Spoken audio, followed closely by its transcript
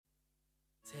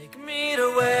Take me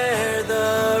to where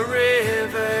the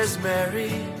river's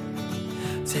merry.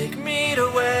 Take me to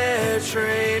where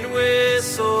train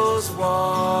whistles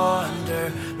wander,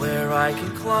 where I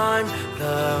can climb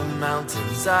the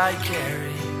mountains I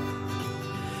carry.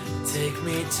 Take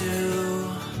me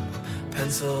to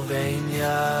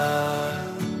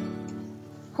Pennsylvania.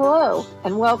 Hello,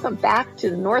 and welcome back to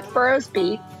the North Boroughs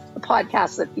Beat, the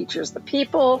podcast that features the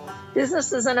people,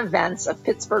 businesses, and events of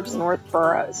Pittsburgh's North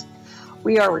Boroughs.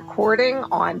 We are recording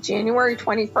on January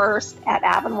 21st at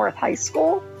Avonworth High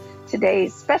School.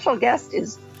 Today's special guest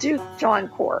is Duke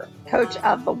Joncour, coach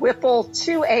of the Whipple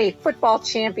 2A football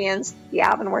champions, the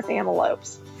Avonworth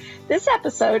Antelopes. This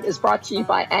episode is brought to you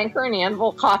by Anchor and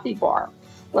Anvil Coffee Bar.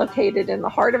 Located in the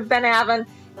heart of Ben Avon,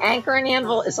 Anchor and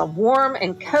Anvil is a warm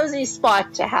and cozy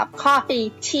spot to have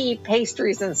coffee, tea,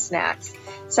 pastries, and snacks.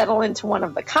 Settle into one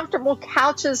of the comfortable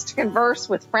couches to converse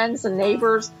with friends and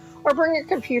neighbors, or bring your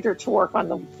computer to work on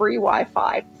the free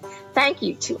Wi-Fi. Thank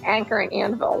you to Anchor and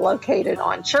Anvil, located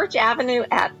on Church Avenue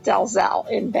at Dalzell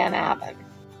in Ben Avon.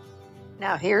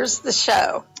 Now here's the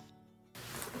show.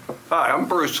 Hi, I'm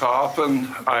Bruce Hoffman.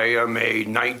 I am a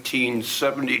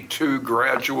 1972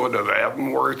 graduate of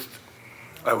Avonworth.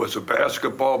 I was a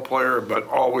basketball player, but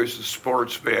always a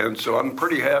sports fan, so I'm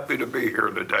pretty happy to be here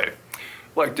today.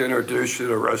 I'd like to introduce you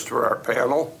to the rest of our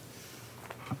panel.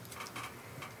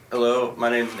 Hello, my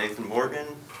name is Nathan Morgan.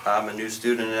 I'm a new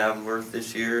student in Avonworth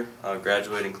this year,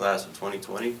 graduating class of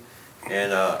 2020,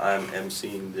 and I'm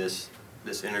emceeing this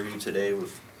interview today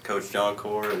with Coach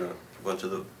Joncour and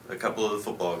a couple of the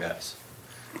football guys.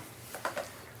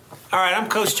 All right, I'm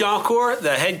Coach Joncour,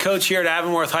 the head coach here at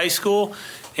Avonworth High School,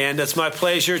 and it's my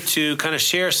pleasure to kind of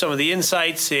share some of the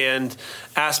insights and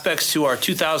aspects to our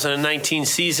 2019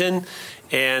 season,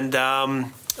 and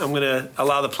I'm going to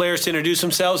allow the players to introduce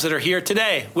themselves that are here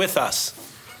today with us.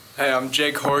 Hey, I'm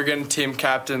Jake Horgan, team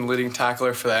captain, leading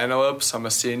tackler for the Antelopes. I'm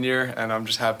a senior, and I'm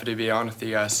just happy to be on with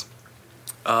you guys.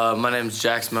 My name is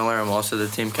Jax Miller. I'm also the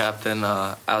team captain,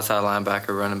 outside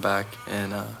linebacker, running back,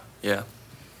 and yeah.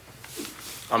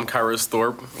 I'm Kairos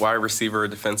Thorpe, wide receiver,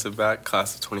 defensive back,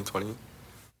 class of 2020.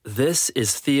 This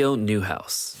is Theo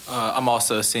Newhouse. I'm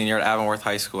also a senior at Avonworth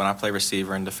High School, and I play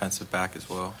receiver and defensive back as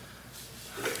well.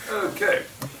 Okay.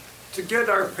 To get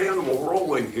our panel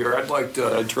rolling here, I'd like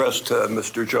to address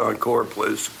Mr. Joncour,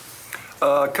 please.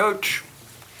 Coach,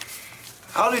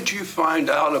 how did you find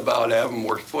out about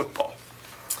Avonworth football?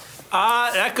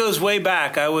 That goes way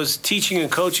back. I was teaching and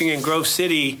coaching in Grove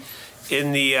City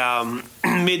in the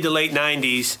mid to late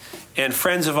 90s, and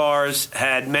friends of ours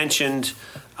had mentioned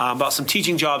about some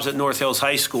teaching jobs at North Hills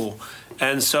High School.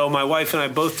 And so my wife and I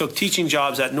both took teaching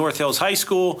jobs at North Hills High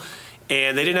School,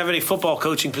 and they didn't have any football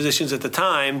coaching positions at the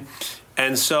time.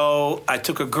 And so I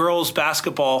took a girls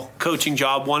basketball coaching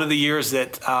job one of the years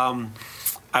that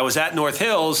I was at North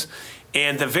Hills.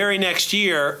 And the very next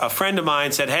year, a friend of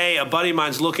mine said, hey, a buddy of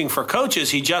mine's looking for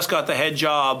coaches. He just got the head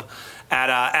job at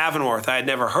Avonworth. I had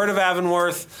never heard of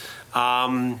Avonworth,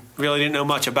 really didn't know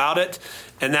much about it.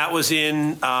 And that was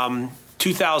in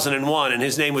 2001, and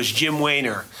his name was Jim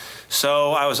Wayner.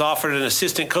 So I was offered an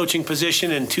assistant coaching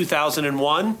position in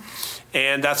 2001,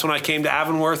 and that's when I came to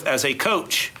Avonworth as a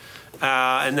coach.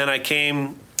 And then I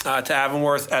came to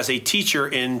Avonworth as a teacher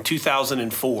in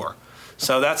 2004.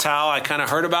 So that's how I kind of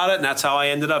heard about it, and that's how I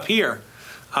ended up here.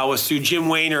 I was through Jim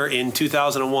Wayner in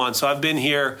 2001. So I've been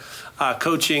here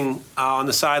coaching on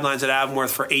the sidelines at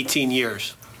Avonworth for 18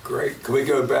 years. Great. Can we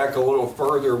go back a little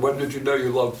further? When did you know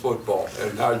you loved football,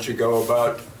 and how did you go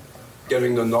about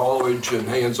getting the knowledge and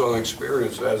hands-on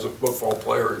experience as a football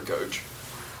player and coach?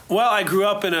 Well, I grew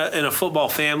up in a football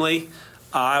family.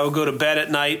 I would go to bed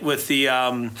at night with the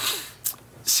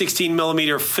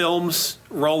 16-millimeter films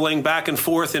rolling back and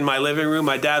forth in my living room.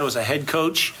 My dad was a head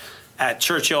coach at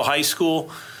Churchill High School,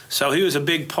 so he was a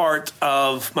big part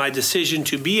of my decision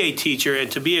to be a teacher and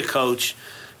to be a coach,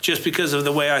 just because of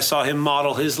the way I saw him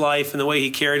model his life and the way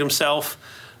he carried himself.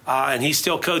 And he's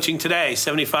still coaching today,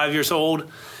 75 years old.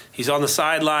 He's on the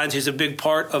sidelines. He's a big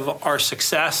part of our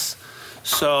success.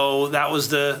 So that was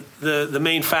the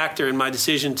main factor in my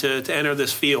decision to enter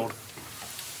this field.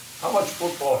 How much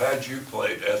football had you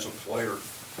played as a player?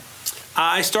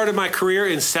 I started my career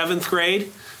in 7th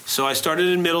grade. So I started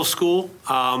in middle school.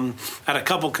 Had a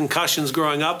couple concussions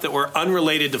growing up that were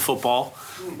unrelated to football,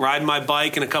 riding my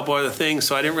bike and a couple other things.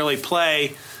 So I didn't really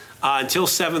play until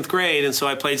 7th grade. And so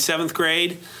I played 7th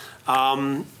grade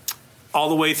all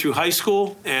the way through high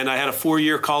school. And I had a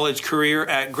 4-year college career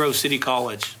at Grove City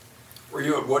College. Were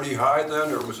you at Woody High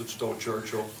then, or was it still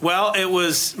Churchill? Well, it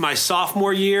was my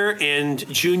sophomore year and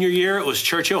junior year. It was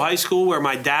Churchill High School, where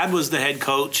my dad was the head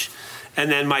coach.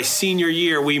 And then my senior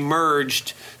year, we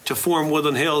merged to form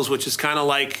Woodland Hills, which is kind of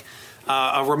like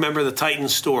a Remember the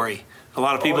Titans story. A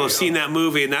lot of people have seen that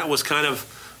movie, and that was kind of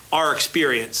our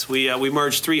experience. We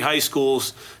merged 3 high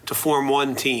schools to form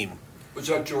one team. Was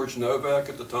that George Novak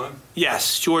at the time?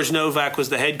 Yes, George Novak was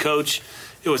the head coach.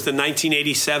 It was the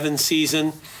 1987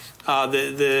 season,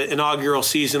 the inaugural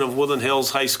season of Woodland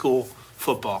Hills High School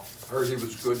football. I heard he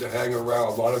was good to hang around.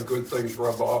 A lot of good things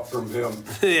rub off from him.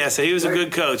 Yeah, so he was a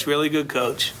good coach, really good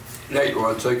coach. Nate, you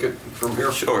want to take it from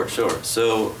here? Sure.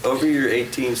 So over your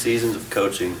 18 seasons of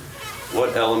coaching,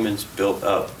 what elements built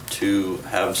up to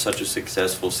have such a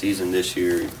successful season this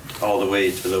year, all the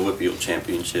way to the Whippeal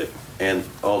Championship and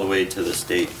all the way to the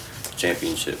state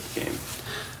championship game?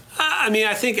 I mean,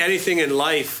 I think anything in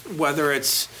life, whether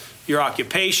it's your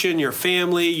occupation, your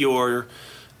family, your,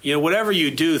 whatever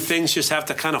you do, things just have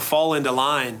to kind of fall into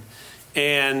line.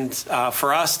 And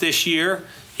for us this year,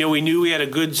 we knew we had a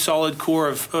good, solid core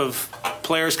of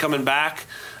players coming back.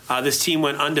 This team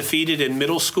went undefeated in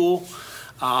middle school.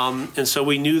 And so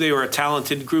we knew they were a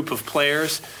talented group of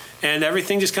players. And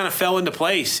everything just kind of fell into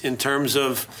place in terms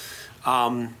of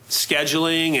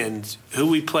scheduling and who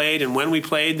we played and when we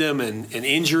played them and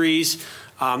injuries.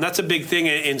 That's a big thing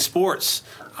in sports.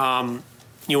 When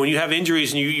you have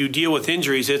injuries and you deal with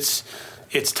injuries,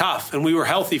 it's tough. And we were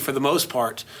healthy for the most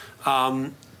part.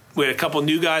 We had a couple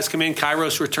new guys come in.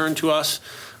 Kairos returned to us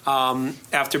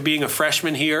after being a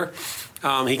freshman here.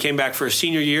 He came back for a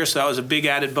senior year, so that was a big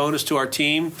added bonus to our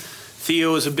team.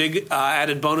 Theo is a big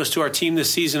added bonus to our team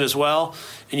this season as well.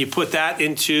 And you put that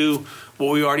into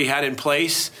what we already had in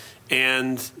place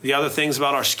and the other things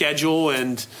about our schedule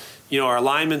and, our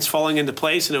alignments falling into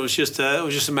place. And it was just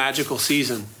a magical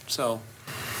season. So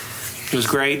it was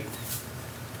great.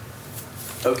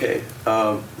 Okay.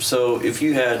 So if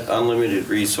you had unlimited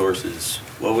resources,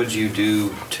 what would you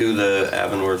do to the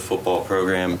Avonworth football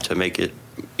program to make it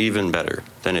even better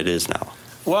than it is now?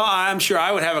 Well, I'm sure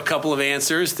I would have a couple of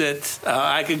answers that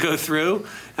I could go through,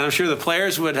 and I'm sure the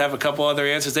players would have a couple other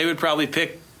answers. They would probably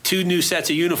pick 2 new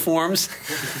sets of uniforms.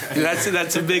 That's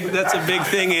a big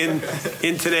thing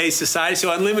in today's society.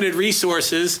 So unlimited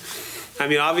resources. I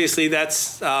mean, obviously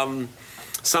that's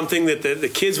something that the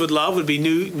kids would love. Would be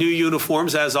new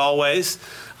uniforms as always.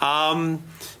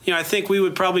 I think we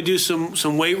would probably do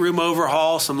some weight room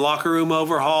overhaul, some locker room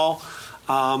overhaul.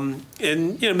 And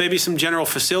maybe some general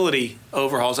facility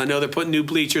overhauls. I know they're putting new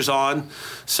bleachers on,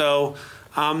 so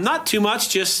not too much.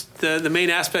 Just the main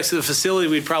aspects of the facility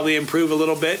we'd probably improve a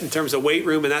little bit in terms of weight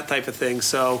room and that type of thing.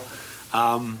 So,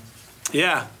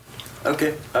 yeah.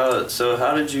 Okay. So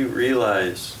how did you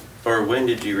realize, or when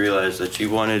did you realize that you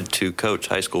wanted to coach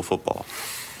high school football?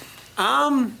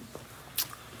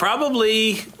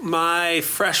 Probably my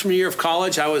freshman year of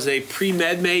college. I was a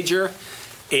pre-med major,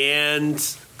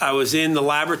 and I was in the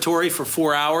laboratory for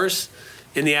 4 hours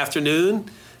in the afternoon,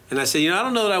 and I said, I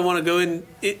don't know that I want to go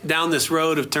down this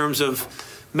road in terms of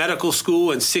medical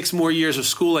school and 6 more years of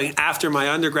schooling after my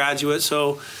undergraduate.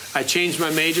 So I changed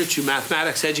my major to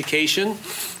mathematics education,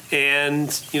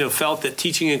 and felt that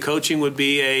teaching and coaching would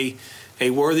be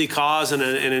a worthy cause and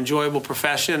an enjoyable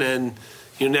profession, and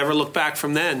never look back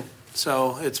from then.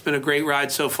 So it's been a great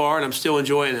ride so far, and I'm still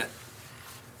enjoying it.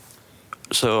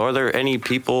 So are there any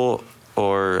people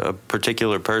or a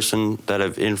particular person that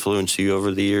have influenced you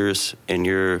over the years in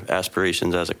your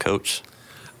aspirations as a coach?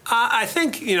 I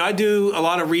think, I do a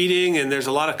lot of reading, and there's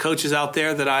a lot of coaches out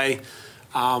there that I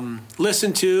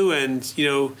listen to and,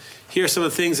 hear some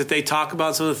of the things that they talk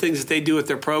about, some of the things that they do with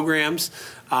their programs.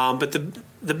 But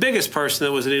the biggest person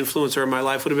that was an influencer in my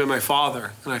life would have been my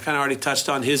father. And I kind of already touched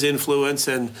on his influence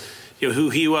and,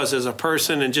 who he was as a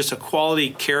person and just a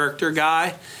quality character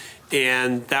guy.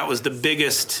 And that was the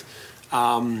biggest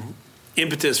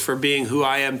impetus for being who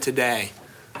I am today,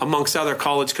 amongst other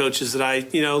college coaches that I,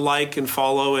 like and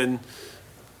follow and,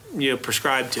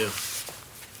 prescribe to.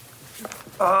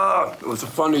 It was a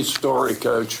funny story,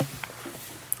 Coach. A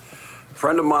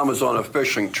friend of mine was on a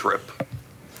fishing trip,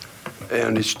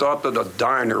 and he stopped at a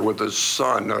diner with his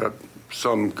son at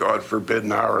some, God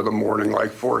forbidden, hour of the morning,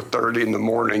 like 4:30 in the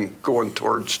morning, going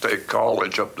towards State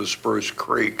College up to Spruce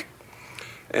Creek.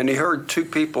 And he heard 2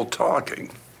 people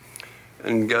talking.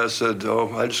 And the guy said,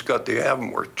 I just got the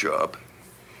Avonworth job.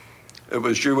 It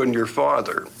was you and your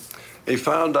father. He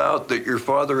found out that your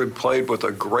father had played with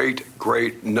a great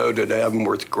noted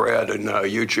Avonworth grad in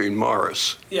Eugene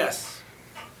Morris. Yes.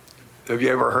 Have you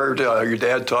ever heard your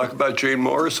dad talk about Gene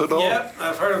Morris at all? Yep,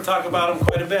 I've heard him talk about him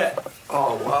quite a bit.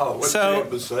 Oh, wow. What's he have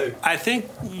to say? I think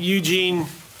Eugene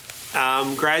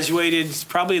graduated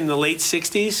probably in the late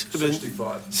 60s.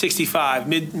 65. 65,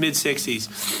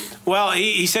 mid-60s. Well,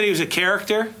 he said he was a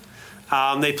character.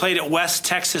 They played at West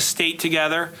Texas State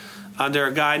together under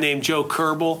a guy named Joe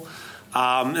Kerbel.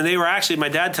 And they were actually, my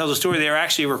dad tells a story, they were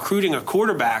actually recruiting a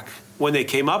quarterback when they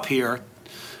came up here.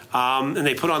 And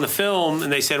they put on the film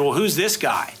and they said, well, who's this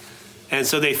guy? And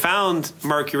so they found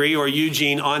Mercury or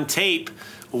Eugene on tape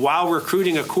while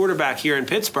recruiting a quarterback here in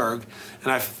Pittsburgh.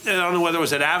 And I don't know whether it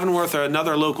was at Avonworth or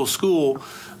another local school,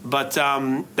 but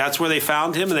that's where they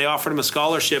found him and they offered him a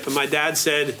scholarship. And my dad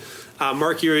said,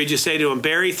 Mercury would just say to him,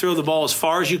 Barry, throw the ball as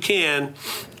far as you can.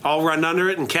 I'll run under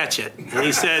it and catch it. And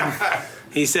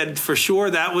he said for sure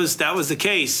that was the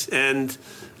case. And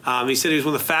he said he was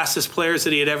one of the fastest players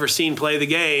that he had ever seen play the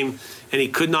game. And he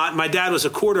could not, my dad was a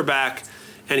quarterback,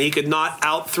 and he could not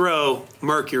out-throw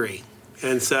Mercury.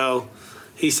 And so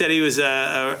he said he was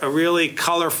a really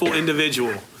colorful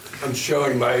individual. I'm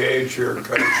showing my age here,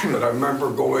 Coach, but I remember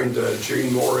going to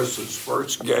Gene Morris's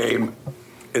first game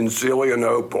in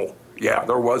Zelienople. Yeah,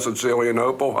 there was a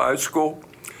Zelienople High School.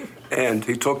 And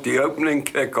he took the opening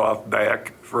kickoff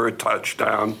back for a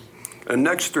touchdown. And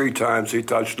next 3 times he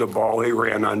touched the ball, he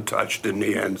ran untouched in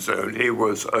the end zone. He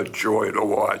was a joy to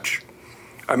watch.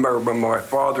 I remember my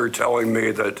father telling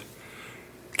me that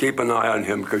keep an eye on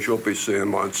him because you'll be seeing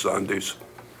him on Sundays.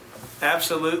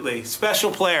 Absolutely.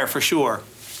 Special player for sure.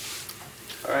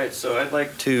 All right, so I'd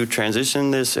like to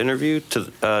transition this interview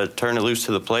to turn it loose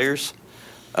to the players.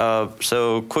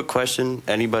 So quick question,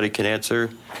 anybody can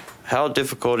answer. How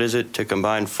difficult is it to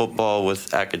combine football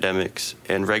with academics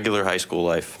and regular high school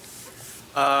life?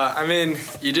 I mean,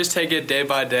 you just take it day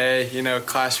by day,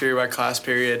 class period by class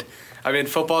period. I mean,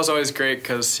 football is always great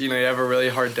because, you have a really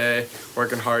hard day,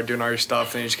 working hard, doing all your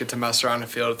stuff, and you just get to mess around the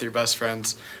field with your best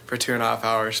friends for 2.5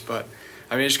 hours. But,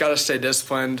 I mean, you just got to stay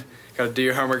disciplined, got to do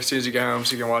your homework as soon as you get home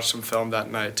so you can watch some film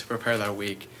that night to prepare that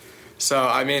week. So,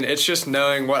 I mean, it's just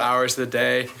knowing what hours of the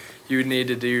day you need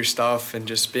to do your stuff and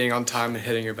just being on time and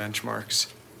hitting your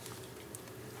benchmarks.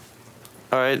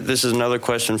 All right, this is another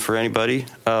question for anybody.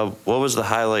 What was the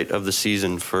highlight of the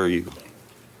season for you?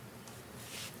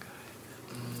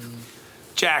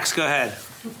 Jax, go ahead.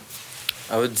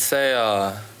 I would say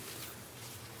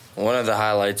one of the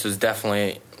highlights was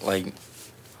definitely,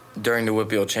 during the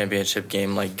Whitfield Championship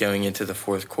game, going into the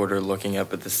fourth quarter, looking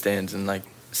up at the stands and,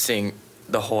 seeing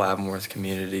the whole Avonworth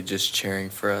community just cheering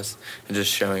for us and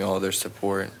just showing all their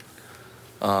support.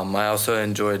 I also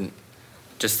enjoyed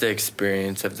just the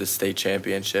experience of the state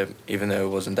championship. Even though it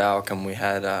wasn't the outcome, we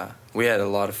had a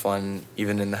lot of fun,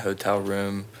 even in the hotel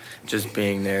room, just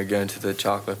being there, going to the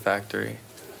chocolate factory.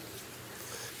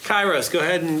 Kairos, go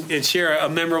ahead and share a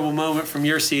memorable moment from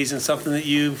your season, something that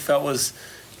you felt was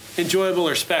enjoyable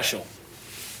or special.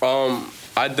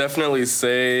 I'd definitely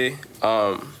say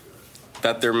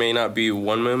that there may not be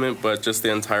one moment, but just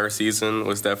the entire season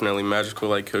was definitely magical,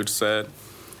 like Coach said.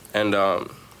 And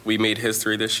we made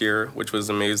history this year, which was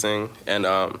amazing. And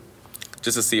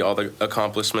just to see all the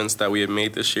accomplishments that we had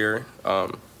made this year,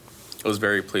 it was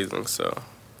very pleasing. So,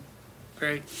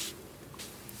 great.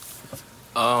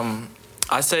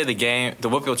 I say the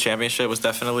Whitfield Championship was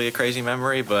definitely a crazy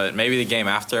memory, but maybe the game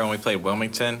after when we played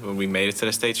Wilmington, when we made it to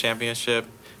the state championship.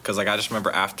 Because, I just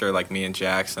remember after, me and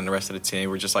Jax and the rest of the team,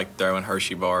 we're just, throwing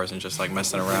Hershey bars and just,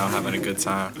 messing around, having a good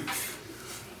time.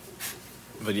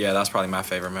 But, yeah, that's probably my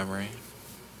favorite memory.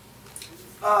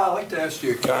 I'd like to ask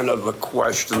you kind of a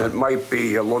question. It might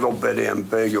be a little bit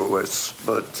ambiguous,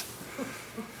 but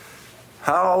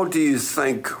how do you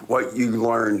think what you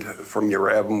learned from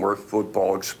your Avonworth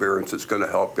football experience is going to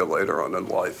help you later on in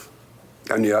life?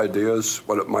 Any ideas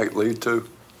what it might lead to?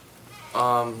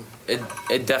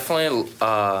 It definitely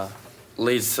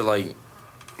leads to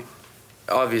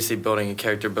obviously building a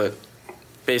character, but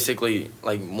basically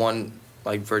one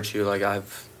virtue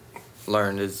I've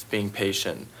learned is being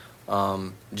patient.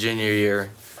 Junior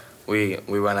year, we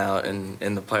went out and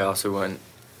in the playoffs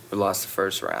we lost the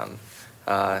first round.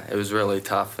 It was really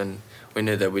tough, and we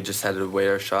knew that we just had to wait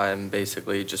our shot and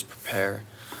basically just prepare.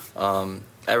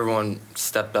 Everyone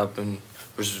stepped up and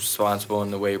was responsible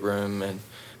in the weight room and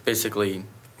basically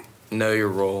know your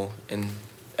role, and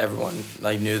everyone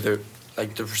knew the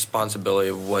responsibility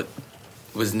of what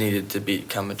was needed to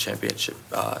become a championship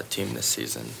team this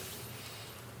season.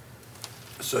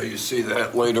 So you see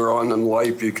that later on in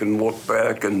life, you can look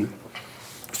back and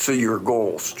see your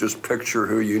goals. Just picture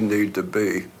who you need to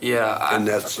be. Yeah, in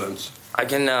that sense. I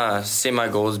can see my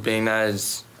goals being that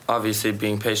is obviously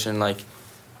being patient. Not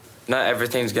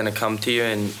everything's gonna come to you,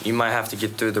 and you might have to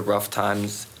get through the rough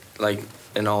times,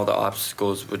 and all the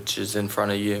obstacles which is in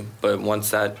front of you. But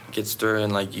once that gets through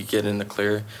and you get in the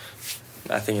clear,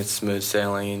 I think it's smooth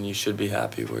sailing, and you should be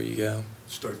happy where you go.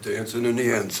 Start dancing in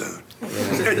the end zone.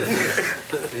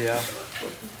 Yeah.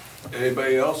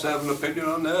 Anybody else have an opinion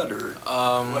on that, or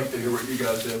I'd like to hear what you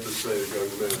guys have to say,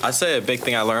 young men? I'd say a big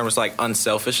thing I learned was like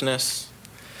unselfishness.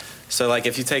 So like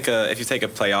if you take a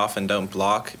play off and don't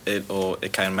block, it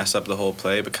kind of mess up the whole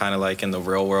play. But kind of like in the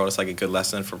real world, it's like a good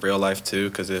lesson for real life too.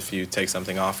 Because if you take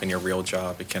something off in your real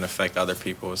job, it can affect other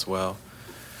people as well.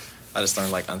 I just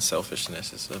learned like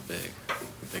unselfishness is a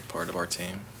big part of our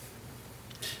team.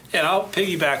 Yeah, and I'll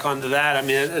piggyback onto that. I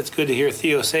mean, it's good to hear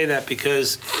Theo say that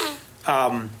because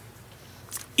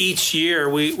each year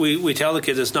we tell the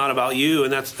kids it's not about you,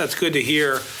 and that's good to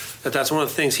hear. That's one of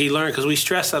the things he learned, because we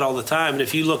stress that all the time. And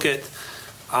if you look at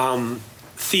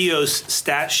Theo's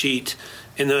stat sheet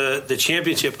in the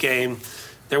championship game,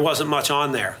 there wasn't much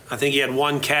on there. I think he had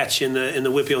one catch in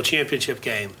the Whitfield championship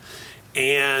game.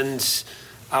 And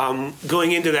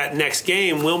going into that next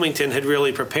game, Wilmington had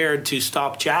really prepared to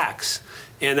stop Jacks.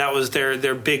 And that was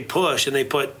their big push. And they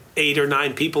put 8 or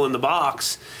 9 people in the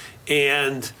box.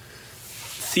 And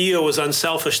Theo was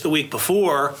unselfish the week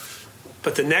before.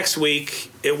 But the next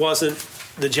week, it wasn't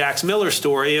the Jax Miller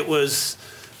story. It was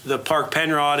the Park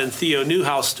Penrod and Theo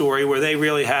Newhouse story, where they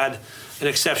really had an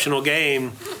exceptional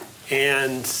game.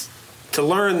 And to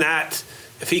learn that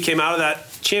if he came out of that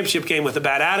championship game with a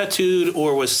bad attitude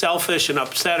or was selfish and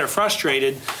upset or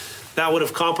frustrated, that would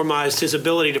have compromised his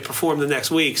ability to perform the next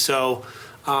week. So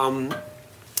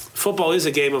football is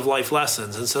a game of life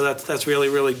lessons. And so that's really,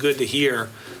 really good to hear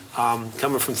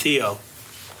coming from Theo.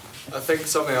 I think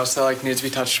something else that needs to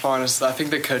be touched upon is I think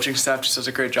the coaching staff just does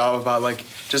a great job about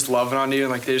just loving on you,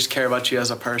 and they just care about you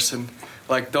as a person.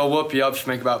 They'll whoop you up if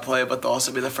you make a bad play, but they'll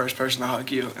also be the first person to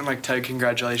hug you and tell you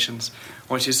congratulations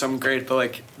once you do something great.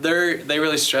 But they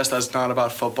really stress that it's not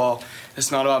about football.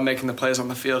 It's not about making the plays on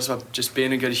the field. It's about just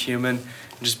being a good human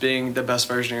and just being the best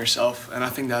version of yourself. And I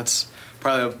think that's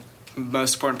probably the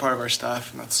most important part of our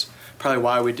staff, and that's probably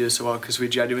why we do so well, because we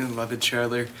genuinely love each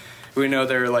other. We know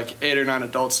there are 8 or 9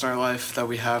 adults in our life that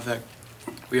we have that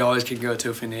we always can go to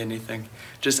if we need anything,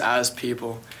 just as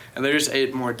people. And there's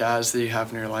 8 more dads that you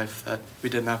have in your life that we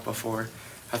didn't have before.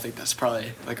 I think that's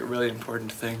probably a really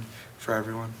important thing for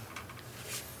everyone.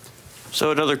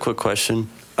 So another quick question.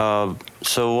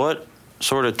 So what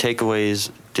sort of takeaways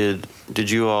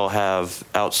did you all have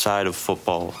outside of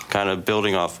football, kind of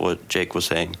building off what Jake was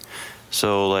saying?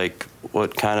 So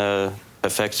what kind of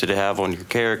effects did it have on your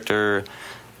character?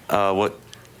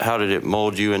 How did it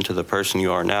mold you into the person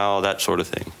you are now? That sort of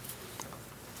thing.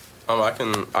 I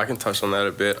can touch on that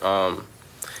a bit.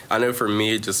 I know for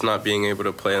me, just not being able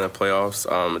to play in the playoffs,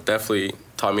 it definitely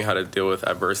taught me how to deal with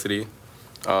adversity,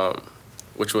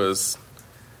 which was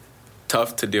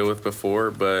tough to deal with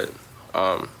before, but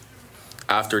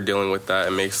after dealing with that,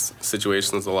 it makes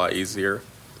situations a lot easier.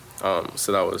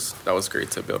 So that was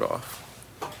great to build off.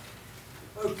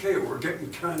 Okay, we're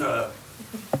getting kind of,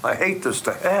 I hate this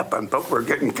to happen, but we're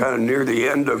getting kind of near the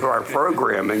end of our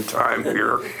programming time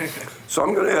here. So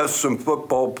I'm going to ask some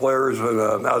football players and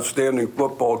an outstanding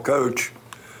football coach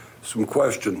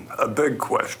a big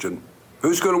question.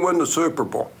 Who's going to win the Super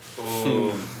Bowl?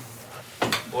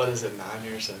 What is it,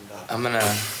 Niners and I'm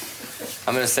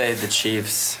gonna say the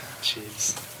Chiefs.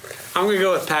 I'm going to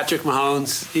go with Patrick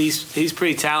Mahomes. He's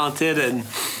pretty talented, and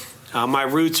my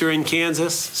roots are in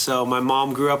Kansas. So my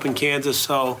mom grew up in Kansas,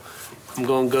 so I'm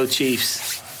going to go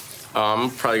Chiefs. I'm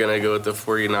probably going to go with the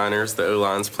 49ers. The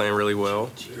O-line's playing really well.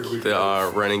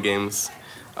 The running game's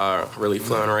really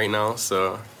flowing right now,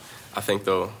 so I think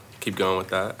they'll keep going with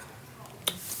that.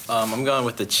 I'm going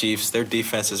with the Chiefs. Their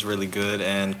defense is really good,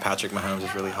 and Patrick Mahomes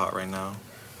is really hot right now.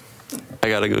 I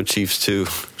got to go Chiefs, too.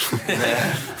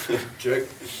 Jake?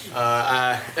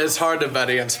 It's hard to bet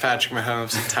against Patrick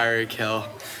Mahomes and Tyreek Hill.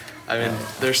 I mean,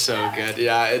 they're so good.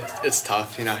 Yeah, it's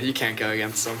tough. You can't go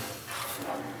against them.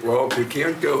 Well, if you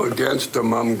can't go against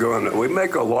them, I'm going to. We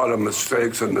make a lot of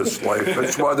mistakes in this life.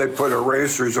 That's why they put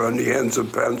erasers on the ends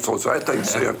of pencils. I think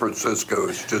San Francisco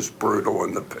is just brutal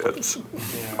in the pits.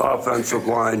 Yeah. Offensive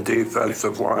line,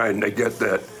 defensive line, they get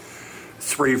that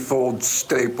 3-fold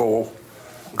staple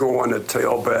going at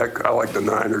tailback. I like the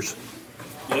Niners.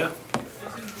 Yeah.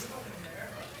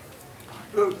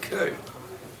 Okay.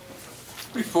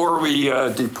 Before we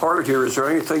depart here, is there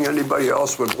anything anybody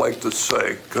else would like to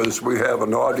say? Because we have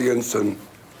an audience, and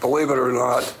believe it or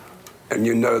not, and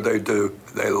they do,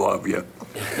 they love you.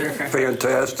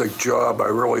 Fantastic job. I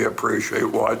really appreciate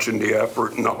watching the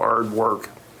effort and the hard work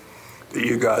that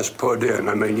you guys put in.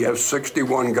 I mean, you have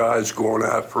 61 guys going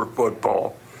out for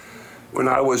football. When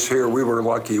I was here, we were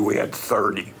lucky we had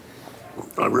 30.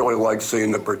 I really like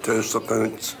seeing the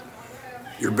participants.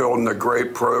 You're building a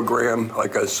great program.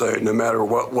 Like I say, no matter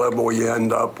what level you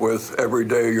end up with, every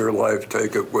day of your life,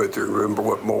 take it with you. Remember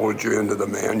what molded you into the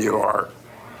man you are.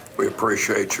 We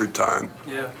appreciate your time.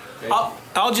 Yeah.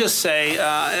 I'll just say,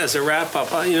 as a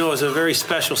wrap-up, it was a very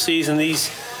special season. These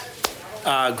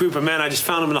group of men, I just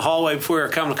found them in the hallway before we were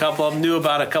coming. A couple of them knew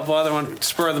about it. A couple other ones,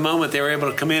 spur of the moment, they were able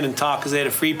to come in and talk because they had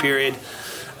a free period.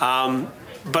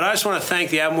 But I just want to thank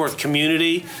the Avonworth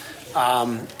community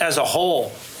as a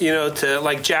whole, to,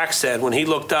 like Jack said, when he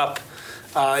looked up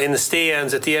in the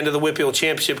stands at the end of the Whitfield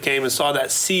Championship game and saw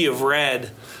that sea of red,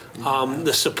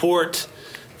 the support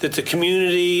that the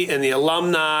community and the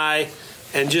alumni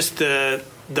and just the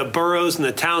boroughs and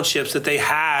the townships that they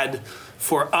had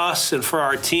for us and for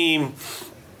our team,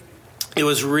 it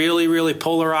was really, really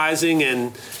polarizing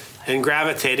and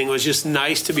gravitating. It was just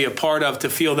nice to be a part of,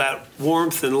 to feel that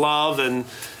warmth and love and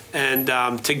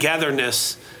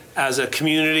togetherness as a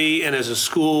community and as a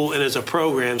school and as a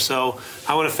program. So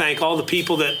I want to thank all the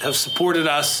people that have supported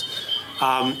us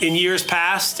in years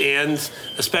past and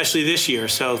especially this year.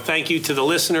 So thank you to the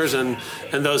listeners and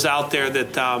those out there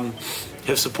that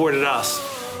have supported us.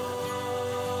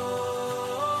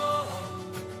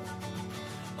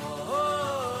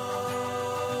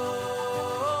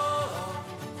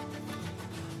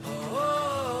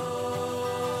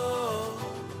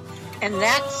 And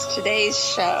that's today's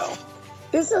show.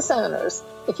 Business owners,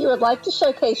 if you would like to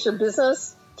showcase your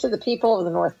business to the people of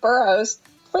the North Boroughs,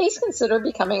 please consider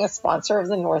becoming a sponsor of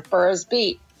the North Boroughs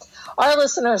Beat. Our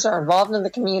listeners are involved in the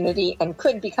community and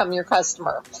could become your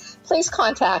customer. Please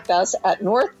contact us at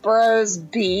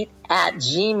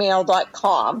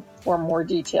northboroughsbeat@gmail.com for more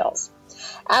details.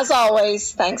 As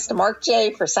always, thanks to Mark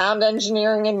J. for sound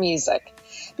engineering and music.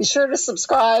 Be sure to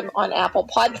subscribe on Apple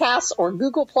Podcasts or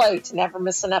Google Play to never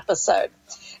miss an episode.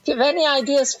 If you have any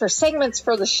ideas for segments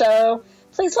for the show,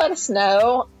 please let us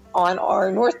know on our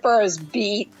North Boroughs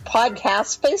Beat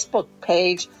podcast Facebook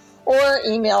page or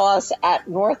email us at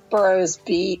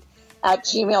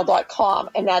northboroughsbeat@gmail.com,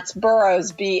 and that's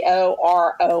Boroughs,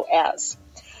 Boros.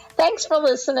 Thanks for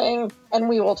listening, and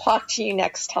we will talk to you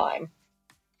next time.